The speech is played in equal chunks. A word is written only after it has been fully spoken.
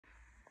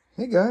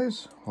Hey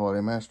guys,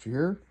 Holiday Master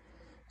here.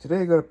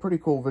 Today I got a pretty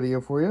cool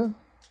video for you.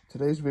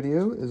 Today's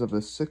video is of the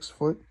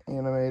 6-foot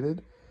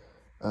animated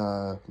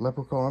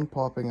leprechaun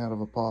popping out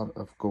of a pot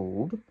of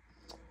gold.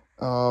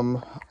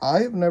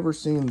 I've never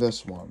seen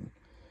this one.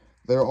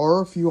 There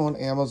are a few on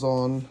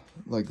Amazon,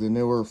 like the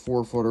newer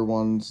 4-footer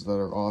ones that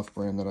are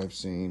off-brand that I've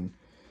seen.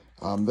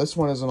 This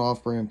one is an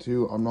off-brand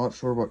too. I'm not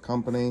sure what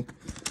company.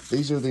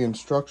 These are the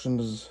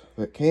instructions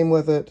that came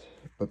with it,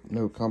 but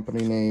no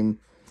company name.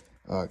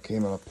 It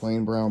came in a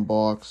plain brown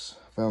box.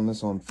 Found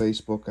this on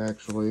Facebook,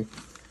 actually.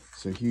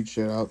 So huge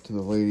shout out to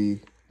the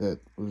lady that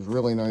was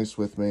really nice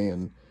with me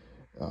and,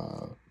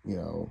 you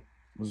know,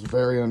 was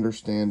very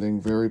understanding,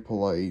 very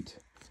polite,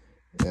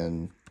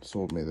 and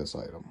sold me this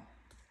item.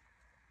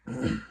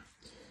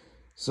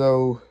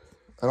 So,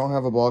 I don't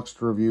have a box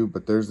to review,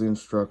 but there's the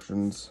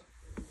instructions.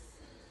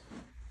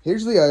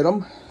 Here's the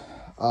item.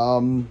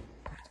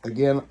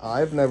 Again,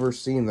 I've never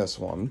seen this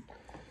one.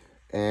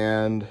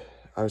 And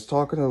I was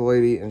talking to the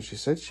lady, and she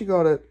said she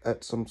got it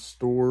at some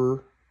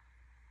store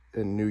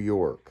in New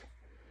York,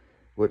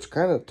 which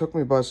kind of took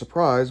me by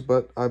surprise,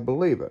 but I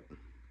believe it.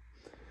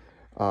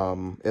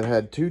 It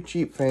had 2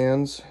 cheap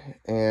fans,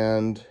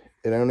 and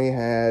it only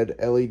had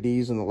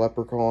LEDs in the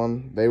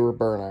leprechaun. They were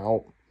burnt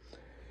out.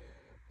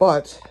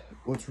 But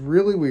what's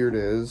really weird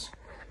is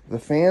the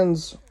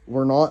fans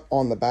were not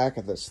on the back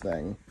of this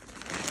thing.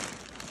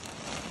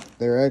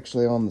 They're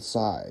actually on the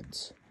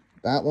sides.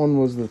 That one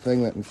was the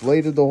thing that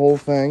inflated the whole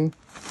thing.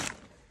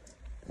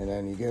 And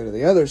then you go to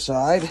the other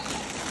side,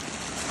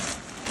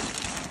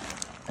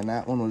 and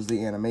that one was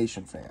the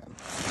animation fan.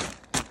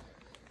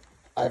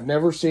 I've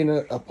never seen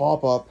a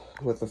pop-up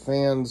with the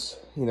fans,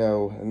 you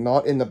know,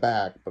 not in the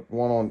back, but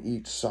one on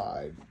each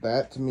side.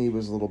 That, to me,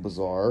 was a little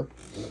bizarre.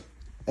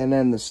 And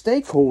then the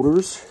stake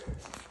holders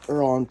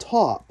are on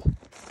top.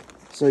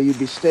 So you'd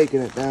be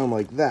staking it down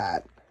like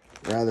that,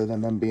 rather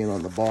than them being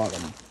on the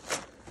bottom.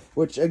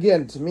 Which,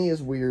 again, to me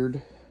is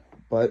weird,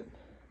 but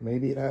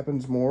maybe it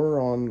happens more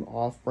on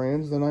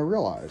off-brands than I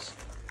realize.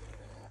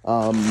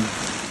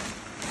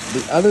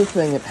 The other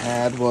thing it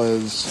had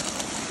was,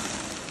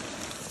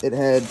 it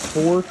had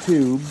 4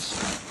 tubes.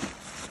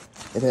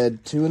 It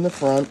had 2 in the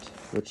front,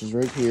 which is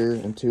right here,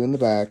 and 2 in the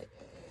back.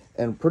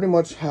 And pretty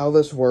much how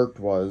this worked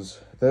was,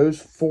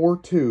 those 4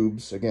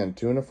 tubes, again,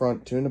 2 in the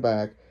front, 2 in the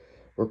back,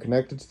 were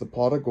connected to the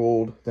pot of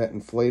gold that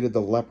inflated the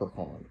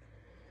leprechaun.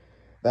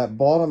 That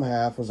bottom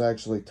half was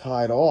actually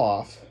tied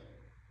off,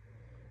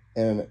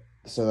 and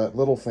so that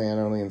little fan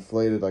only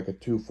inflated like a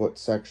 2-foot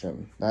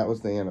section. That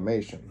was the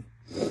animation.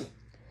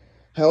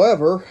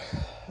 However,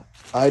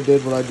 I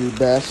did what I do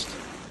best,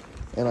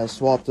 and I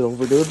swapped it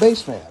over to a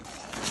base fan.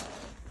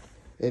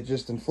 It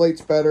just inflates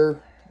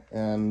better,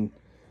 and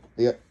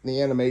the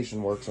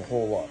animation works a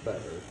whole lot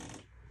better.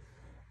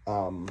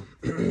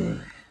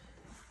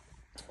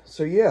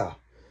 So yeah.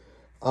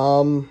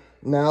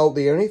 Now,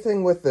 the only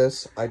thing with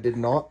this, I did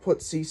not put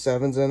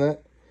C7s in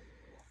it.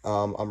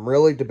 I'm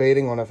really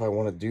debating on if I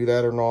want to do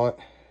that or not.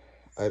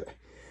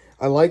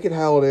 I like it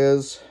how it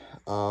is.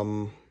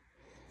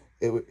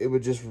 It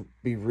would just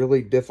be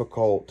really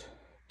difficult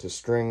to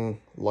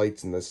string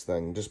lights in this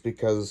thing, just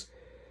because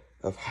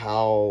of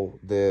how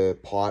the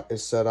pot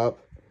is set up.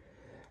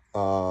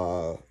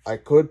 I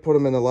could put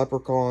them in the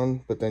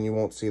leprechaun, but then you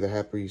won't see the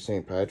Happy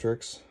St.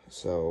 Patrick's.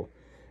 So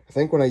I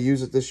think when I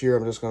use it this year,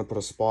 I'm just going to put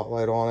a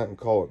spotlight on it and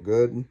call it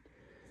good.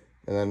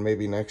 And then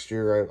maybe next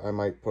year I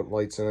might put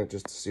lights in it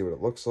just to see what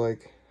it looks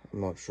like.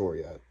 I'm not sure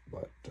yet.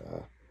 But,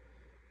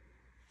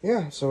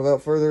 yeah, so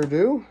without further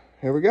ado,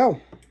 here we go.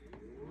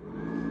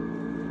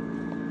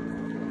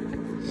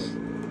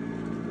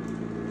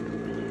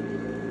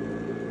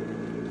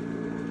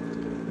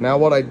 Now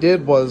what I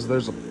did was,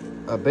 there's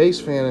a base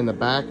fan in the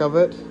back of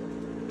it.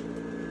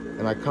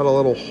 And I cut a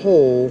little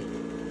hole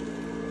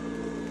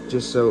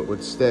just so it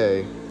would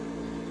stay.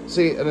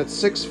 See, and it's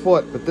 6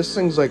 foot, but this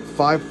thing's like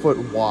 5 foot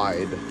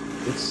wide.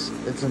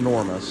 It's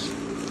enormous.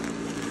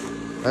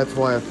 That's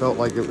why I felt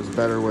like it was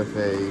better with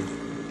a,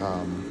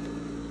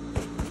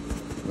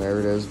 there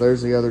it is.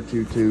 There's the other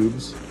 2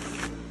 tubes.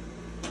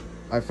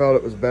 I felt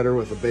it was better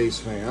with a base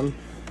fan.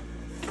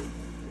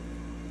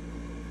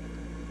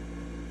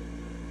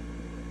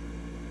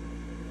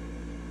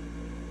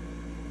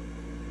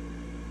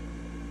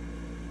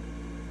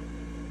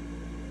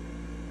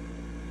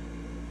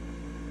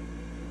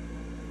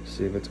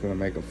 See if it's going to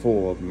make a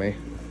fool of me.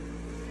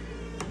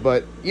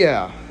 But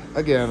yeah,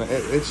 again,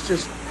 it's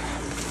just,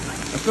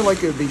 I feel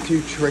like it would be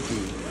too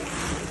tricky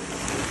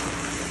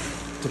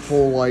to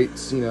pull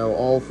lights, you know,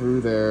 all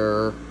through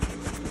there.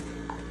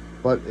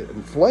 But it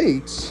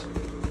inflates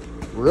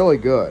really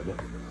good.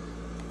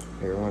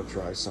 Here, I want to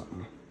try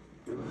something.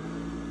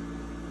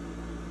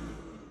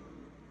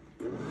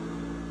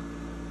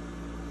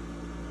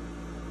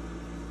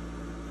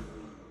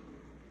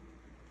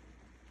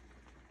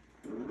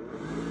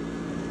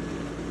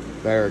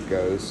 There it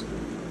goes.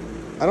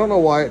 I don't know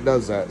why it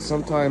does that.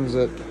 Sometimes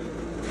that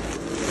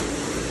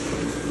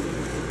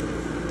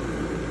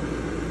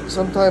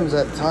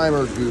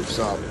timer goofs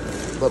up.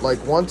 But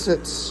like once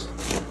it's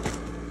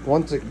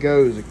once it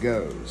goes, it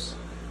goes.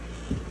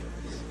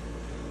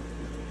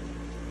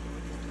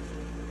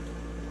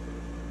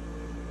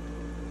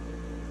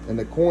 And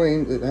the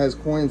coin, it has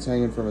coins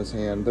hanging from his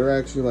hand. They're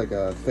actually like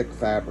a thick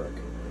fabric.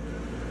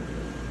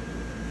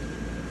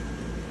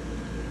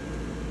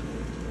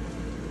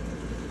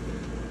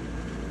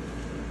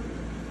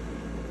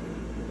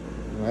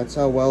 And that's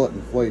how well it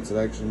inflates. It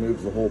actually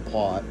moves the whole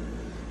pot.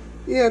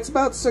 Yeah, it's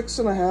about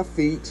 6.5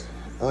 feet.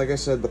 Like I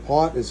said, the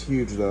pot is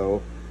huge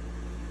though.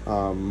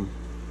 And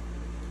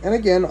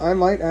again, I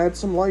might add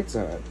some lights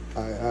in it.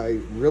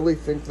 I really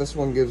think this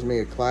one gives me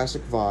a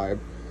classic vibe.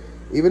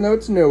 Even though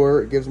it's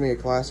newer, it gives me a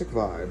classic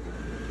vibe.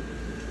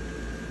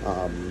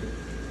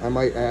 I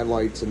might add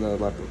lights in the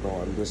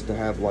leprechaun just to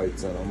have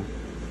lights in them.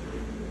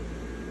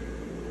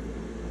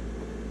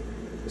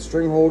 The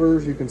string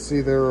holders, you can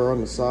see there are on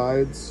the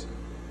sides.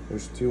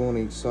 There's 2 on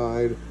each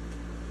side.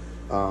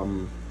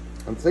 I'm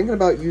thinking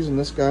about using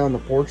this guy on the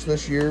porch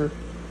this year.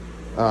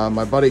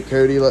 My buddy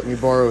Cody let me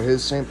borrow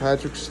his St.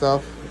 Patrick's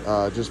stuff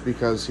just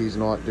because he's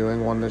not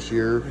doing one this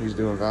year. He's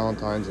doing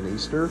Valentine's and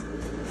Easter.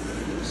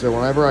 So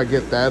whenever I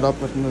get that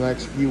up within the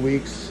next few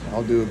weeks,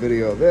 I'll do a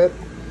video of it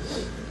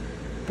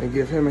and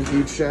give him a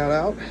huge shout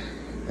out.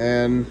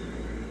 And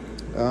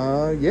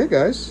yeah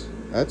guys,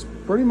 that's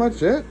pretty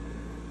much it.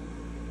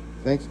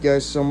 Thank you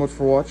guys so much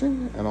for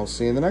watching, and I'll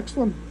see you in the next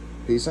one.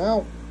 Peace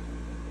out.